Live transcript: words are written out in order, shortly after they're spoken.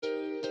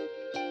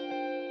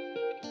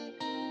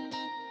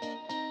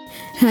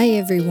Hi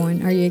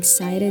everyone, are you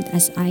excited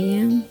as I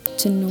am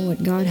to know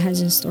what God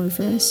has in store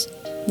for us?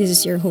 This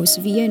is your host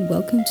Via and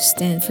welcome to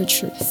Stand for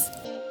Truth.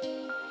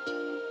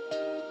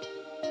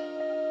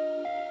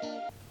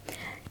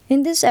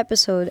 In this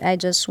episode, I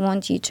just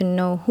want you to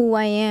know who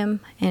I am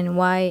and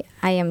why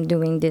I am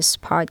doing this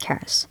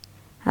podcast.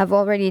 I've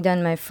already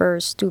done my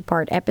first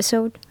two-part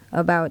episode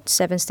about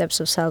 7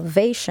 steps of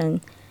salvation,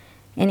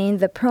 and in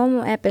the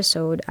promo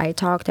episode, I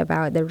talked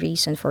about the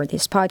reason for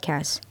this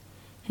podcast.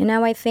 And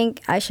now I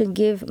think I should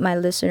give my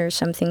listeners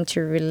something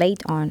to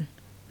relate on,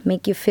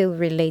 make you feel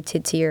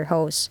related to your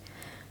host.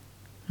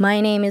 My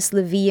name is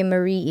Levia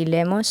Marie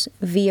Ilemos,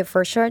 Via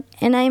for short,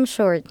 and I am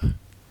short.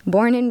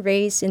 Born and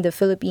raised in the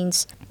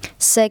Philippines,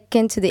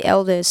 second to the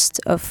eldest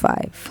of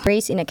 5.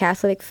 Raised in a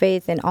Catholic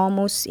faith, and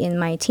almost in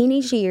my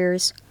teenage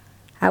years,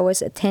 I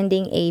was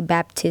attending a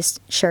Baptist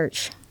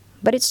church.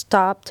 But it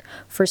stopped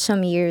for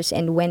some years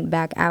and went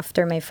back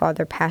after my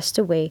father passed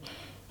away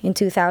in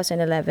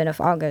 2011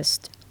 of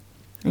August.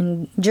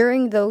 And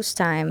during those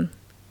time,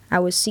 I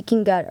was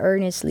seeking God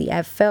earnestly.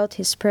 I felt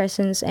His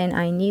presence and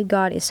I knew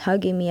God is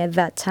hugging me at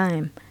that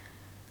time.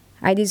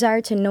 I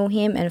desired to know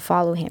Him and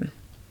follow Him.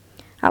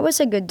 I was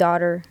a good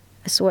daughter,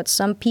 as what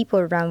some people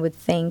around would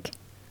think,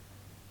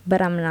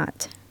 but I'm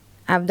not.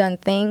 I've done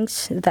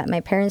things that my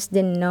parents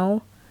didn't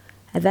know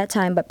at that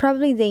time, but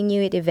probably they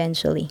knew it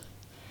eventually.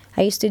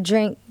 I used to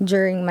drink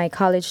during my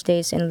college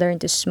days and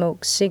learned to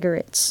smoke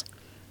cigarettes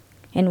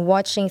and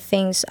watching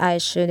things I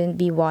shouldn't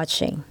be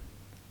watching.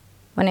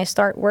 When I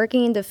started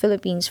working in the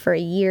Philippines for a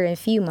year and a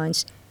few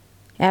months,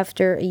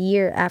 after a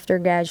year after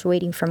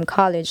graduating from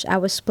college, I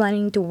was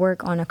planning to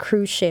work on a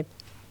cruise ship.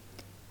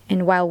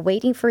 And while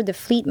waiting for the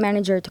fleet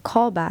manager to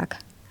call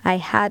back, I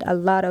had a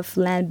lot of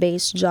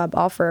land-based job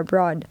offer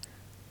abroad.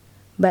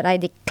 But I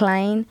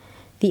declined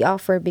the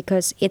offer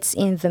because it's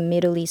in the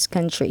Middle East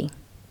country.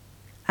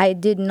 I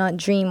did not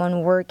dream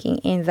on working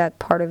in that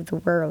part of the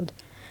world.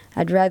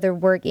 I'd rather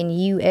work in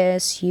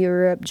US,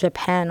 Europe,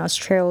 Japan,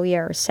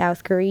 Australia, or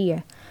South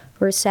Korea,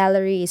 where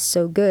salary is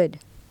so good.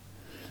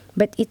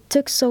 But it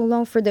took so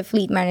long for the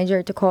fleet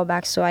manager to call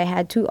back, so I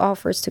had 2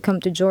 offers to come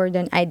to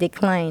Jordan. I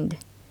declined.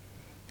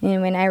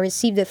 And when I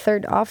received the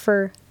third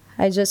offer,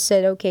 I just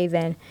said, okay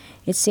then.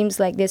 It seems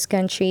like this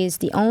country is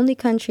the only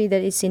country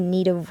that is in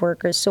need of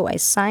workers. So I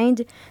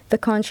signed the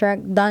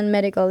contract, done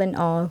medical and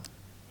all.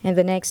 And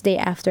the next day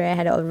after I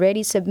had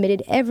already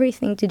submitted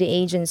everything to the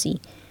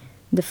agency,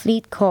 the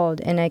fleet called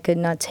and I could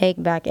not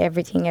take back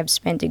everything I've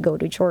spent to go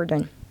to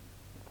Jordan.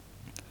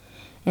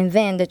 And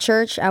then the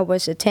church I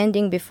was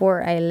attending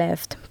before I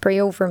left pray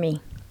over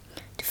me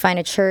to find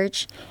a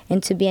church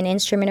and to be an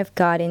instrument of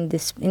God in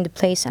the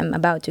place I'm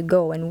about to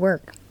go and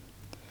work.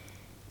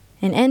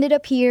 And ended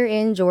up here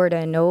in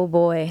Jordan. Oh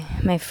boy,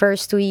 my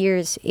first 2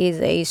 years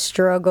is a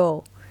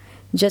struggle.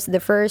 Just the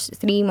first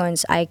 3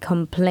 months I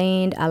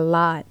complained a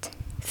lot,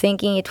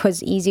 thinking it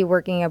was easy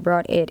working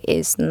abroad. It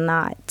is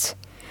not.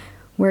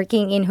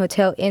 Working in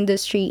hotel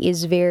industry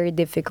is very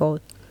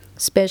difficult.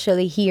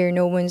 Especially here,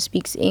 no one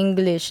speaks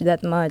English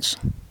that much,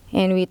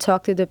 and we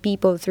talk to the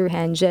people through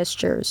hand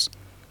gestures.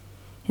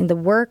 And the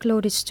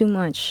workload is too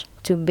much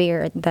to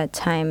bear at that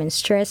time, and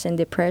stress and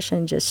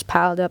depression just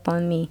piled up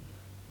on me.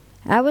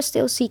 I was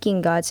still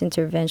seeking God's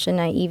intervention.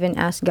 I even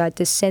asked God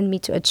to send me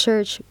to a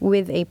church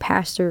with a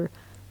pastor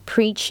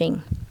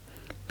preaching,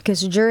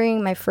 because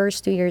during my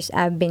first 2 years,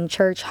 I've been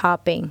church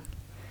hopping.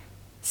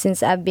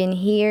 Since I've been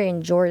here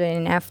in Jordan,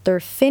 and after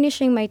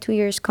finishing my 2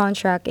 years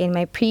contract in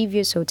my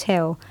previous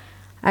hotel,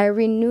 I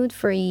renewed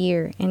for a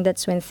year, and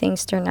that's when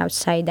things turned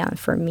upside down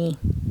for me.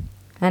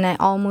 And I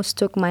almost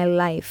took my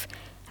life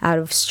out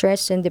of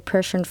stress and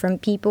depression from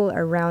people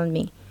around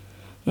me.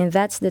 And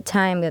that's the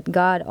time that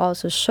God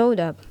also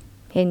showed up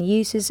and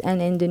uses an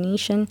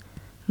Indonesian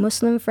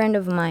Muslim friend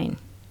of mine.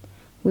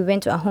 We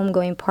went to a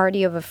homegoing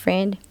party of a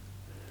friend,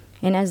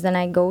 and as the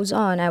night goes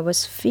on, I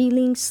was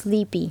feeling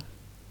sleepy.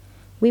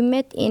 We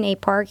met in a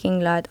parking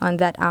lot on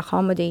that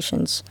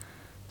accommodations.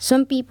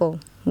 Some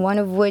people, one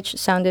of which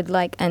sounded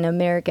like an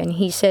American,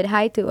 he said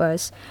hi to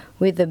us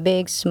with a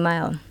big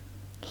smile.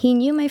 He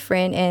knew my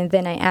friend, and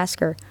then I asked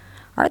her,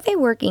 "Are they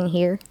working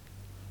here?"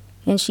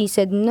 And she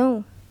said,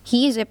 "No,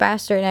 he is a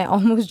pastor," and I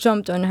almost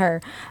jumped on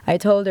her. I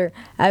told her,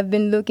 "I've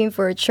been looking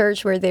for a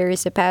church where there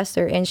is a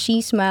pastor," and she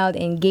smiled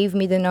and gave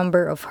me the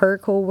number of her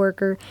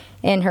co-worker,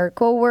 and her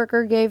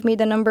co-worker gave me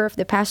the number of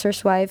the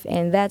pastor's wife,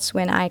 and that's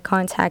when I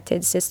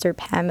contacted Sister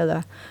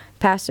Pamela,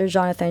 Pastor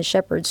Jonathan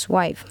Shepherd's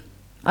wife,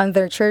 on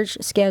their church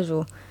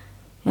schedule.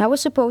 And I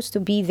was supposed to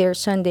be there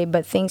Sunday,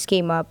 but things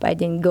came up. I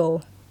didn't go.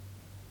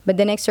 But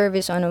the next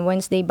service on a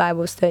Wednesday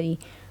Bible study,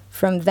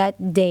 from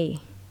that day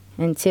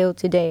until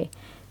today,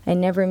 I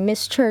never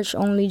missed church,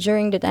 only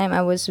during the time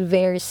I was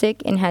very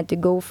sick and had to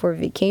go for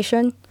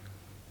vacation.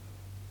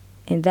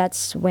 And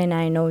that's when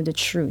I know the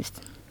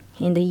truth,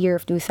 in the year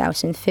of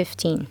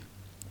 2015.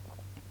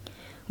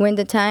 When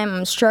the time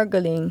I'm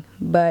struggling,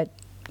 but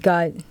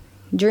God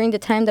During the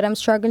time that I'm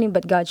struggling,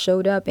 but God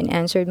showed up and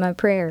answered my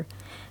prayer.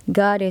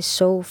 God is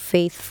so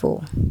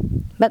faithful.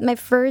 But my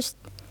first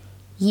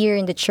year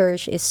in the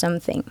church is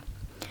something.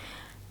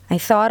 I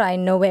thought I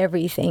know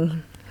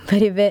everything,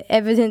 but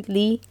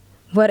evidently,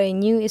 what I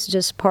knew is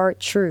just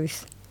part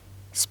truth,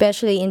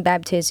 especially in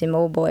baptism,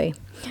 oh boy.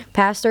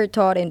 Pastor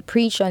taught and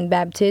preached on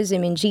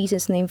baptism in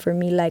Jesus' name for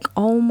me like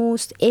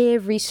almost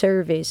every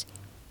service.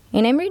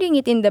 And I'm reading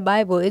it in the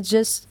Bible, it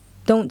just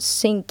don't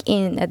sink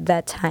in at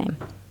that time.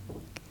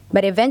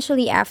 But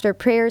eventually, after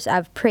prayers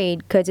I've prayed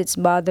because it's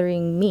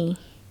bothering me,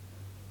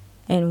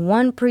 and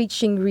one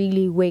preaching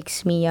really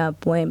wakes me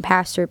up when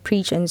Pastor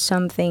preached on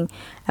something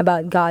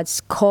about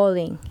God's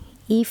calling.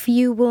 If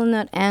you will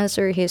not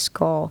answer His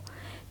call,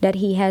 that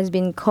He has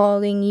been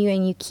calling you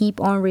and you keep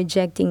on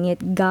rejecting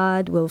it,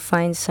 God will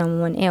find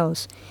someone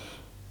else.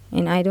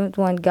 And I don't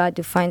want God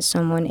to find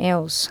someone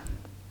else.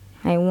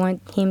 I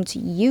want Him to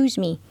use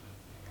me.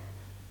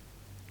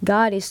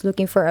 God is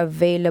looking for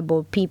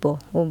available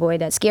people. Oh boy,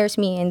 that scares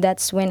me. And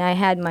that's when I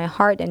had my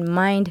heart and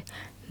mind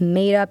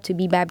made up to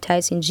be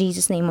baptized in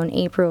Jesus' name on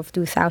April of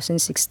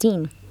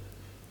 2016.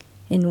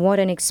 And what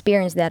an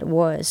experience that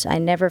was. I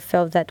never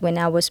felt that when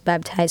I was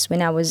baptized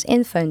when I was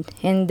infant,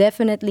 and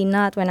definitely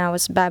not when I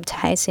was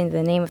baptized in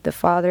the name of the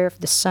Father, of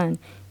the Son,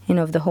 and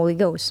of the Holy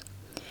Ghost.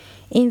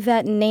 In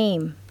that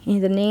name, in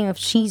the name of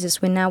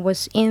Jesus, when I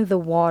was in the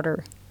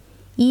water,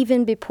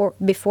 even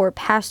before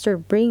Pastor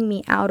bring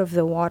me out of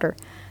the water,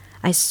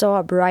 I saw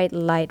a bright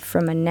light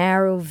from a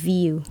narrow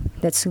view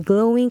that's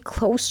glowing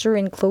closer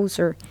and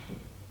closer.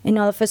 And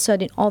all of a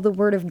sudden, all the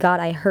Word of God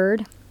I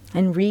heard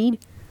and read,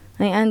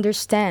 I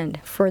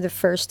understand for the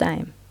first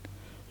time.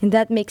 And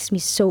that makes me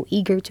so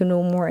eager to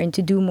know more and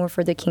to do more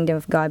for the kingdom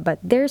of God. But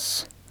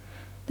there's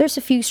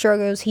a few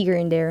struggles here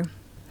and there.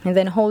 And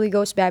then Holy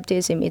Ghost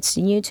baptism, it's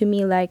new to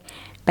me like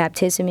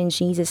baptism in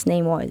Jesus'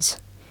 name was.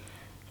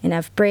 And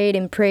I've prayed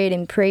and prayed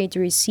and prayed to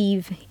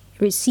receive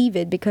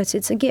it because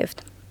it's a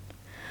gift.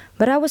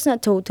 But I was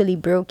not totally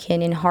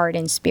broken in heart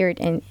and spirit,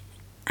 and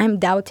I'm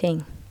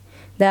doubting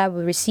that I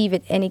will receive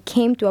it. And it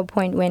came to a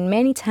point when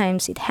many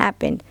times it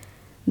happened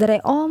that I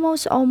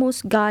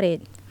almost got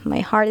it.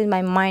 My heart and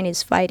my mind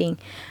is fighting.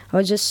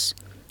 I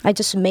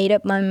just made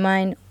up my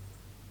mind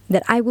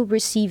that I will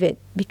receive it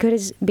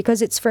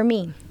because it's for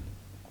me.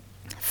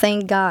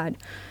 Thank God,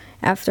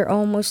 after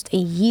almost a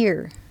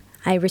year,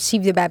 I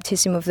received the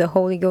baptism of the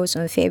Holy Ghost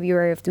on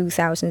February of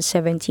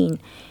 2017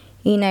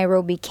 in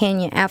Nairobi,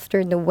 Kenya,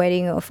 after the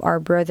wedding of our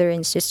brother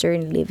and sister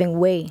in Living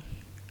Way.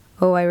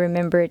 Oh, I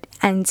remember it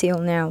until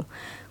now.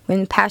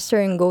 When Pastor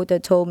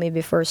Ngota told me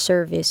before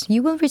service,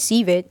 "You will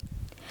receive it,"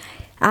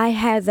 I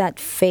had that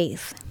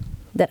faith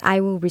that I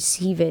will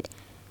receive it.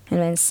 And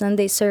when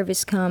Sunday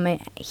service came,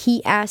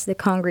 he asked the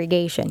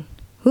congregation,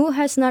 "Who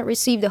has not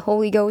received the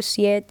Holy Ghost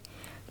yet?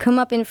 Come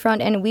up in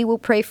front and we will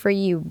pray for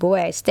you."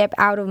 Boy, I stepped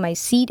out of my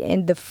seat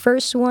and the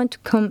first one to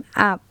come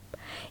up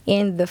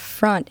in the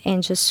front,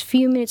 and just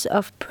few minutes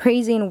of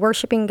praising and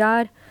worshiping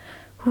God,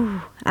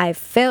 I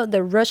felt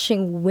the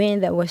rushing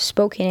wind that was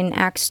spoken in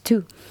Acts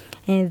 2.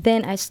 And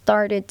then I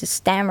started to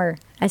stammer,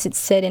 as it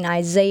said in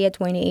Isaiah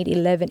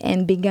 28:11,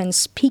 and began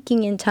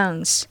speaking in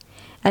tongues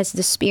as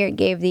the Spirit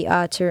gave the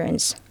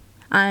utterance.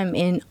 I'm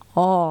in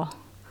awe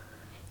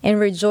and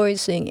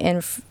rejoicing,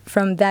 and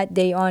from that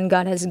day on,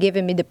 God has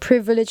given me the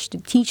privilege to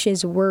teach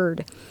His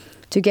Word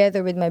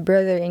together with my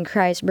brother in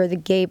Christ, Brother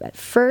Gabe. At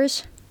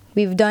first,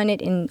 we've done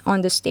it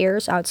on the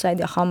stairs outside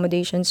the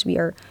accommodations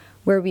where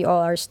we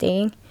all are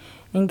staying,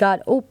 and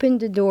God opened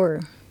the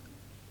door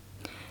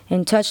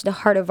and touched the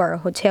heart of our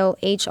hotel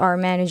HR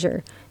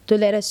manager to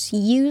let us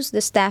use the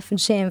staff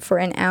gym for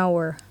an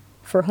hour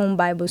for home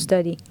Bible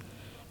study.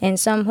 And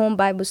some home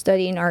Bible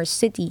study in our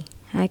city,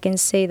 I can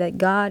say that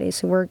God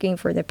is working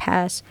for the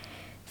past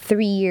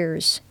 3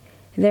 years.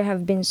 There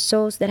have been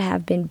souls that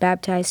have been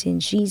baptized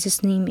in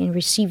Jesus' name and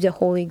received the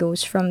Holy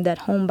Ghost from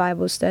that home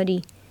Bible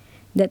study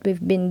that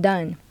we've been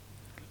done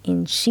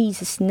in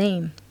Jesus'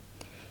 name.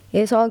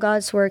 It's all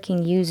God's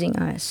working using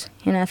us.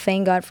 And I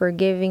thank God for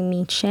giving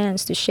me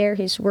chance to share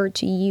His Word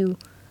to you,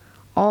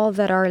 all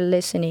that are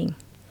listening.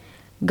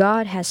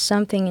 God has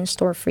something in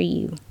store for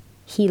you.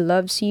 He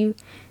loves you.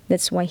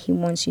 That's why He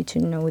wants you to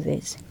know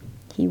this.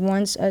 He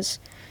wants us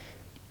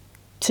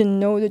to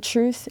know the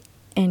truth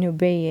and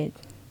obey it.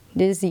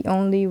 This is the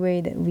only way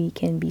that we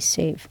can be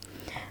saved.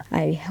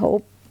 I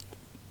hope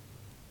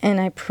and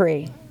I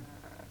pray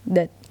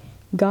that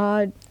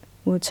God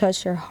will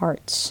touch your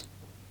hearts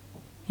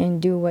and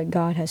do what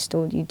God has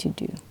told you to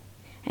do.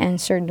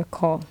 Answer the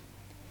call.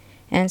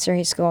 Answer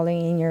His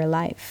calling in your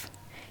life.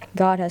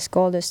 God has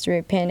called us to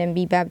repent and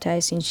be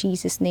baptized in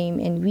Jesus' name,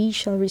 and we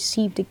shall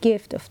receive the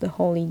gift of the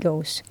Holy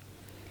Ghost.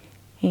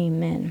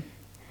 Amen.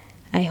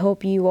 I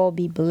hope you all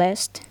be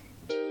blessed.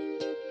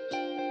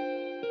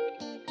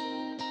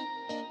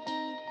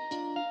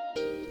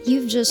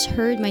 You've just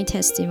heard my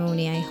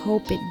testimony. I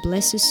hope it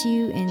blesses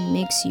you and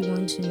makes you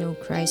want to know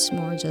Christ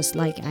more, just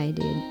like I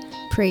did.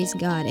 Praise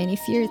God. And if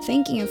you're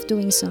thinking of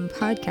doing some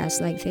podcasts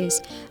like this,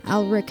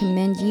 I'll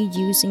recommend you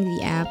using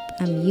the app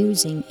I'm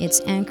using. It's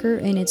Anchor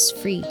and it's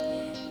free.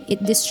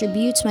 It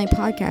distributes my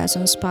podcast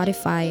on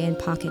Spotify and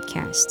Pocket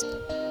Cast.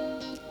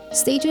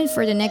 Stay tuned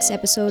for the next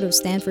episode of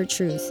Stand for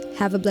Truth.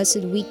 Have a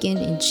blessed weekend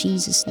in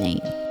Jesus'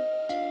 name.